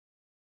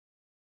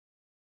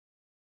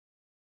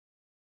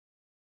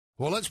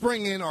Well, let's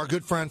bring in our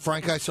good friend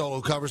Frank Isola,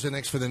 who covers the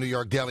Knicks for the New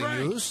York Daily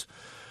News.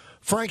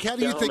 Frank, how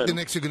do you think the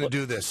Knicks are going to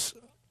do this?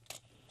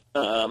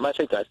 I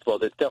think they're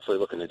definitely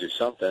looking to do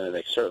something, and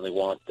they certainly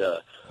want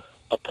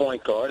a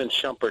point guard, and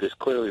Shumpert is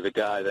clearly the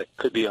guy that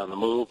could be on the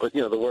move. But,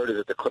 the word is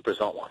that the Clippers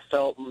don't want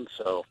Felton,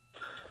 so,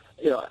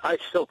 I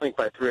still think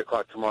by 3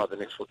 o'clock tomorrow the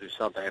Knicks will do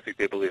something. I think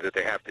they believe that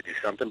they have to do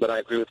something, but I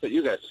agree with what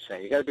you guys are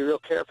saying. You got to be real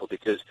careful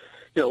because,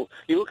 you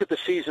look at the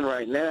season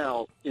right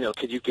now,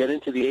 could you get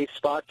into the 8th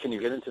spot? Can you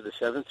get into the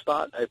 7th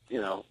spot?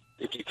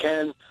 If you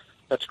can,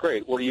 that's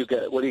great. What are you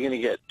going to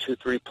get?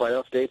 2-3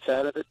 playoff dates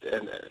out of it?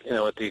 And,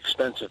 at the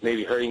expense of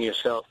maybe hurting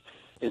yourself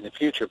in the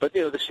future. But,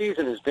 the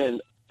season has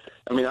been,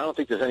 I don't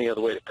think there's any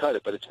other way to cut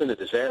it, but it's been a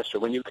disaster.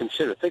 When you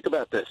consider, think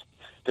about this.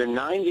 They're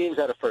 9 games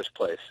out of first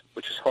place,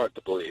 which is hard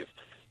to believe.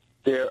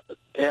 They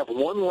have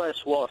one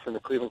less loss than the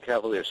Cleveland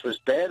Cavaliers. So as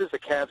bad as the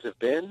Cavs have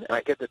been, and I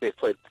get that they've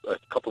played a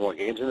couple more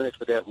games than the Knicks,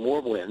 but they have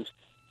more wins.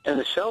 And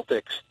the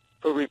Celtics,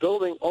 for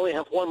rebuilding, only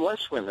have one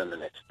less win than the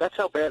Knicks. That's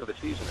how bad of a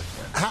season it's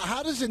been.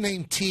 How does the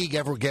name Teague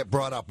ever get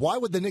brought up? Why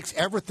would the Knicks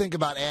ever think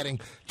about adding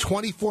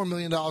 $24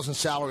 million in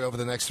salary over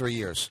the next 3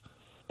 years?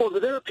 Well,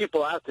 there are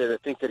people out there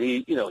that think that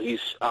he's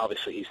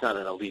not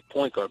an elite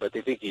point guard, but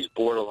they think he's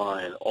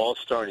borderline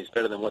all-star and he's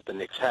better than what the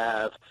Knicks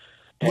have.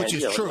 Which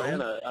is true.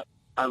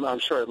 I'm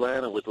sure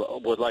Atlanta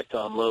would like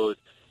to unload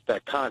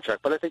that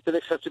contract, but I think the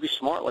Knicks have to be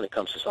smart when it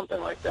comes to something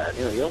like that.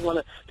 You don't want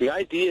to. The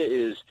idea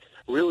is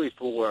really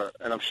for,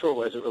 and I'm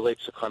sure as it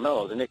relates to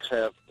Carmelo, the Knicks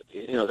have,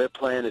 their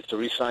plan is to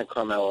re-sign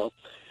Carmelo,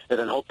 and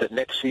then hope that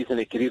next season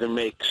they could either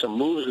make some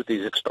moves with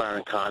these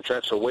expiring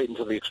contracts or wait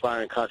until the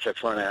expiring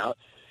contracts run out,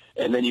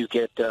 and then you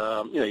get,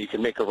 you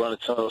can make a run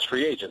at some of those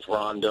free agents,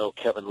 Rondo,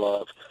 Kevin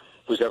Love,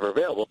 who's ever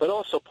available. But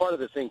also part of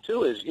the thing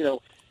too is,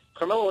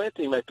 Carmelo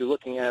Anthony might be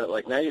looking at it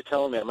like, now you're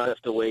telling me I might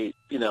have to wait,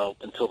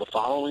 until the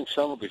following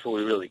summer before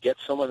we really get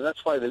someone. And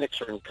that's why the Knicks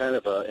are in kind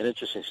of an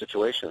interesting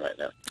situation right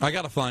now. I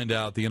got to find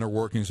out the inner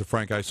workings of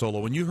Frank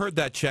Isola. When you heard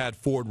that Chad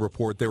Ford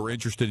report, they were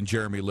interested in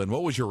Jeremy Lin.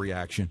 What was your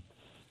reaction?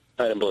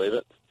 I didn't believe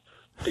it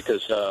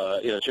because,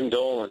 Jim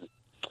Dolan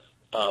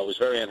was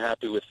very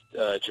unhappy with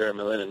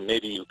Jeremy Lin, and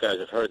maybe you guys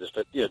have heard this,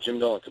 but Jim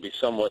Dolan could be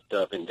somewhat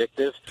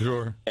vindictive.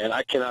 Sure. And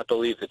I cannot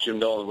believe that Jim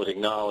Dolan would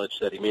acknowledge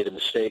that he made a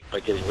mistake by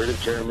getting rid of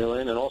Jeremy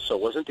Lin. And also,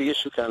 wasn't the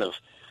issue kind of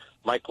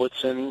Mike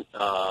Woodson,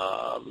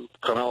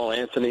 Carmelo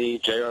Anthony,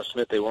 J.R.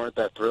 Smith? They weren't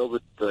that thrilled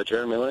with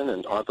Jeremy Lin,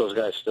 and aren't those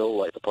guys still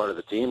like a part of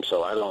the team?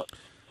 So I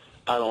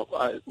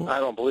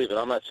don't believe it.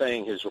 I'm not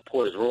saying his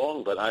report is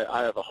wrong, but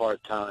I have a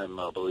hard time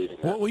believing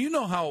that. Well, you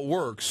know how it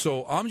works.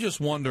 So I'm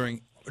just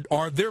wondering,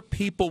 are there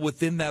people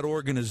within that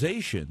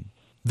organization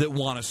that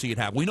want to see it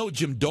happen? We know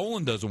Jim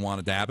Dolan doesn't want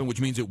it to happen, which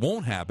means it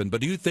won't happen.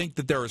 But do you think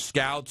that there are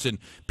scouts and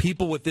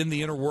people within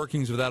the inner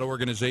workings of that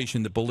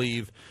organization that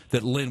believe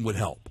that Lin would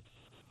help?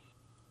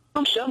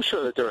 I'm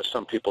sure that there are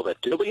some people that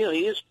do. But,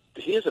 he is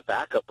a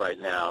backup right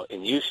now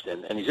in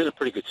Houston, and he's in a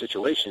pretty good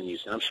situation in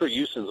Houston. I'm sure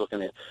Houston's looking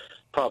to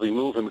probably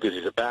move him because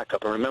he's a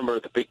backup. And remember,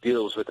 the big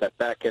deal was with that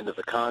back end of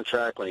the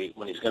contract when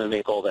he's going to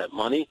make all that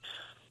money.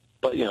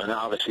 But, now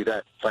obviously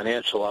that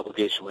financial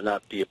obligation would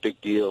not be a big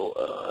deal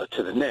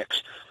to the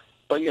Knicks.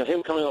 But,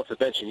 him coming off the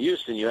bench in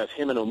Houston, you have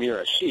him and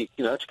Omir Asik.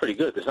 That's pretty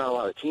good. There's not a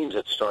lot of teams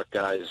that start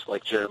guys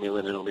like Jeremy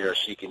Lin and Omir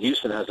Asik, and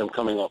Houston has them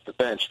coming off the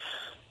bench.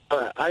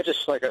 But I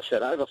just, like I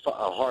said, I have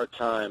a hard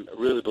time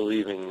really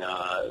believing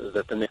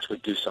that the Knicks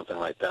would do something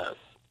like that.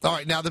 All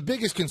right, now the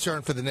biggest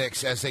concern for the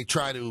Knicks as they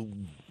try to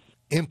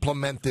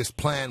implement this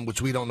plan,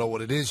 which we don't know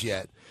what it is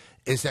yet,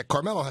 is that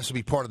Carmelo has to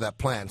be part of that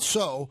plan.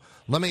 So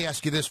let me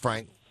ask you this,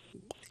 Frank.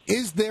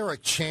 Is there a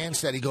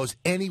chance that he goes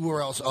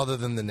anywhere else other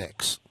than the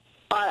Knicks?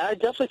 I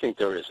definitely think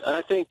there is. And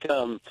I think,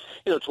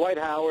 Dwight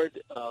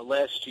Howard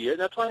last year,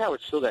 now Dwight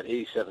Howard still got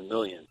 $87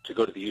 million to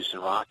go to the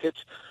Houston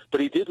Rockets, but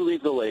he did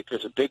leave the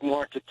Lakers, a big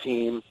market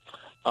team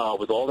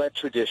with all that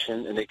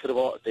tradition, and they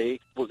were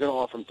going to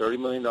offer him $30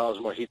 million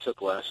more. He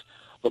took less.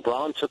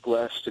 LeBron took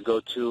less to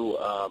go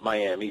to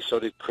Miami. So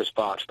did Chris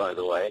Bosh, by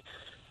the way.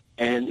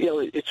 And,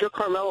 it's your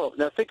Carmelo.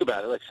 Now, think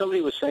about it. Like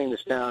somebody was saying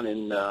this down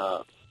in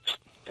New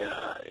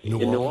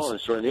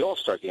Orleans during the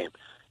All-Star game,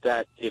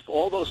 that if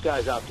all those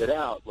guys opted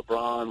out,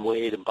 LeBron,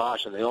 Wade, and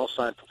Bosh, and they all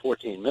signed for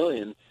 $14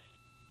 million,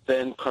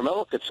 then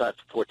Carmelo could sign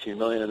for $14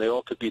 million, and they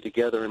all could be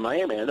together in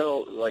Miami. I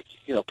know,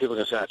 people are going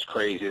to say that's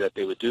crazy that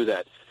they would do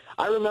that.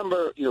 I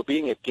remember,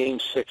 being at Game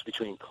 6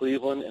 between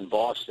Cleveland and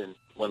Boston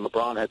when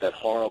LeBron had that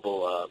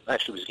horrible,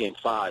 actually it was Game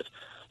 5,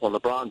 when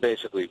LeBron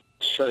basically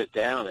shut it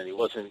down and he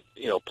wasn't,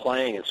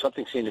 playing, and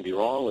something seemed to be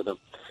wrong with him.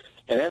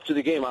 And after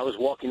the game, I was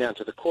walking down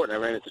to the court, and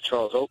I ran into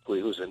Charles Oakley,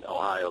 who's an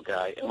Ohio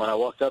guy. And when I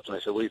walked up to him, I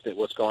said, what do you think?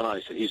 What's going on?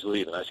 He said, he's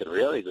leaving. I said,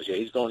 really? He goes, yeah,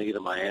 he's going to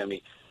either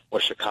Miami or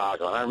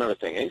Chicago. And I remember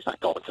thinking, he's not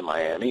going to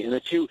Miami. And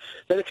if you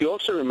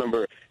also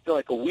remember,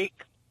 like a week,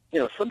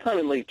 sometime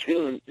in late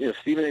June,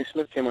 Stephen A.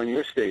 Smith came on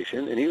your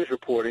station, and he was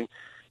reporting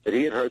that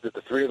he had heard that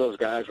the three of those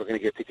guys were going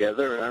to get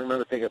together. And I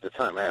remember thinking at the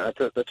time, man,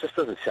 that just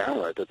doesn't sound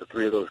right that the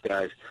three of those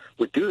guys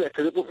would do that,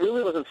 because it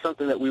really wasn't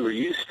something that we were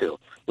used to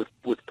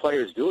with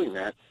players doing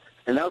that.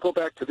 And now go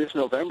back to this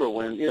November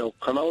when,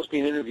 Carmelo's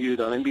being interviewed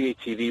on NBA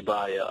TV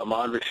by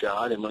Ahmad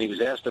Rashad, and when he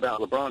was asked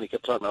about LeBron, he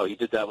kept talking about, he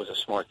did that was a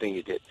smart thing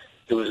he did.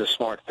 It was a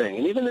smart thing.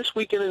 And even this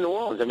weekend in New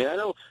Orleans, I mean, I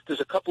know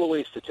there's a couple of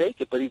ways to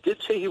take it, but he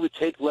did say he would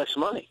take less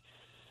money.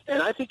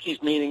 And I think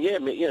he's meaning,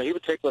 he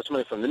would take less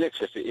money from the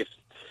Knicks if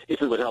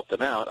it would help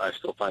them out. I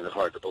still find it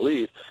hard to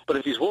believe. But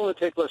if he's willing to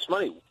take less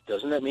money,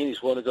 doesn't that mean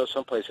he's willing to go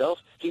someplace else?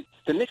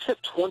 The Knicks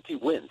have 20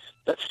 wins.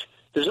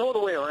 There's no other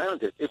way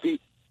around it. If he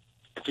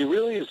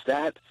really is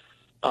that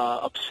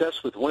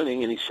obsessed with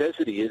winning, and he says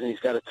that he is, and he's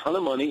got a ton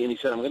of money, and he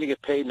said, I'm going to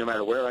get paid no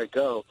matter where I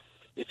go,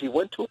 if he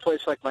went to a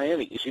place like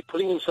Miami, is he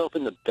putting himself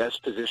in the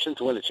best position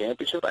to win a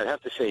championship? I'd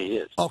have to say he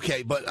is.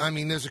 Okay, but, I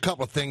mean, there's a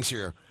couple of things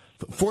here.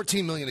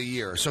 $14 million a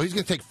year, so he's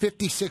going to take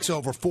 56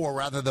 over 4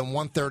 rather than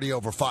 130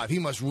 over 5. He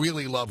must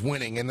really love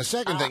winning. And the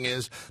second thing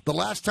is, the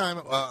last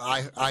time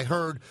I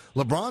heard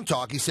LeBron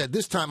talk, he said,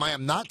 this time I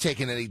am not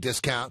taking any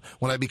discount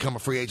when I become a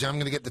free agent. I'm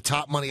going to get the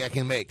top money I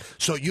can make.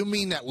 So you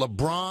mean that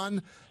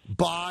LeBron,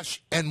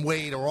 Bosh, and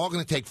Wade are all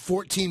going to take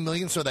 $14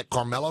 million so that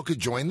Carmelo could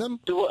join them?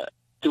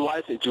 Do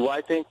I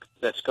think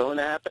that's going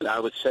to happen?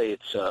 I would say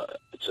it's a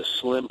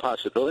slim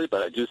possibility,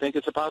 but I do think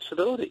it's a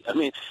possibility. I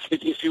mean,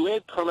 if you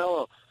add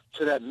Carmelo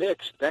to that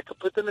mix, that could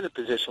put them in a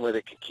position where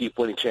they can keep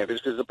winning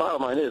championships. Because the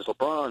bottom line is,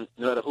 LeBron,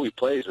 no matter who he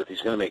plays with,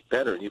 he's going to make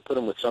better. And you put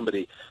him with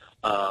somebody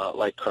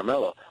like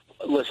Carmelo.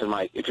 Listen,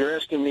 Mike, if you're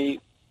asking me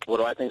what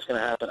do I think is going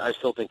to happen, I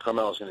still think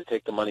Carmelo's going to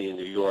take the money in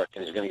New York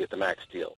and he's going to get the max deal.